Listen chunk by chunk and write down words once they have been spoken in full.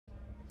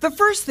The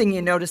first thing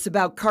you notice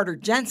about Carter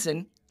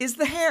Jensen is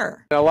the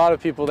hair. A lot of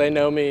people, they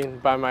know me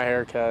by my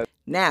haircut.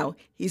 Now,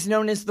 he's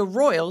known as the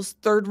Royals'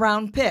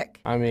 third-round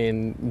pick. I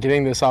mean,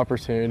 getting this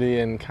opportunity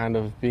and kind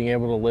of being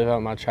able to live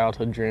out my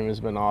childhood dream has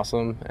been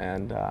awesome,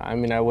 and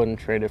I wouldn't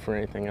trade it for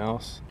anything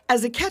else.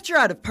 As a catcher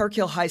out of Park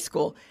Hill High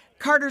School,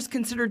 Carter's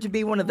considered to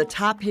be one of the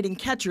top hitting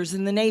catchers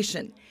in the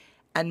nation,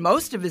 and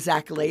most of his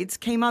accolades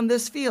came on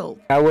this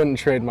field. I wouldn't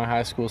trade my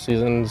high school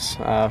seasons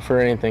for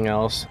anything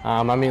else.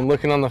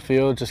 Looking on the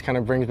field just kind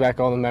of brings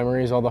back all the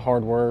memories, all the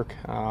hard work,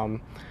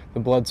 the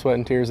blood, sweat,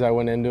 and tears that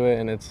went into it,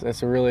 and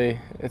it's a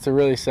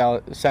really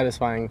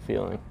satisfying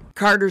feeling.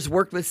 Carter's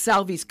worked with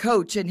Salvi's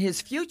coach, and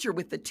his future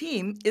with the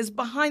team is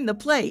behind the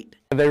plate.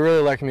 They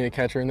really like me at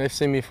catcher, and they've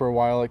seen me for a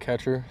while at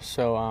catcher,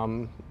 so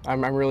I'm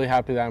really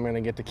happy that I'm going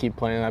to get to keep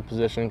playing that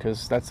position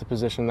because that's the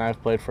position that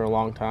I've played for a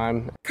long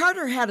time.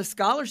 Carter had a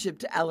scholarship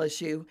to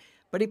LSU,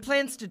 but he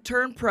plans to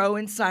turn pro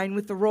and sign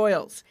with the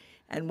Royals.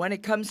 And when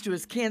it comes to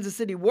his Kansas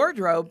City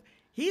wardrobe,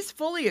 he's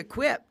fully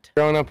equipped.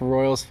 Growing up a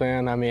Royals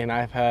fan,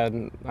 I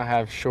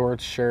have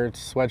shorts,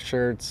 shirts,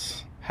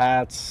 sweatshirts,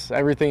 hats,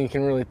 everything you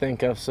can really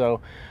think of.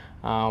 So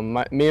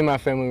me and my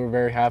family were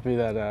very happy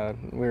that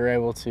we were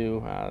able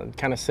to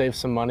kind of save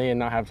some money and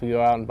not have to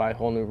go out and buy a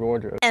whole new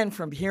wardrobe. And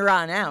from here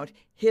on out,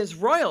 his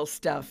Royal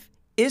stuff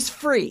is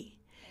free.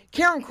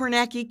 Karen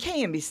Kornacki,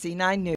 KMBC 9 News.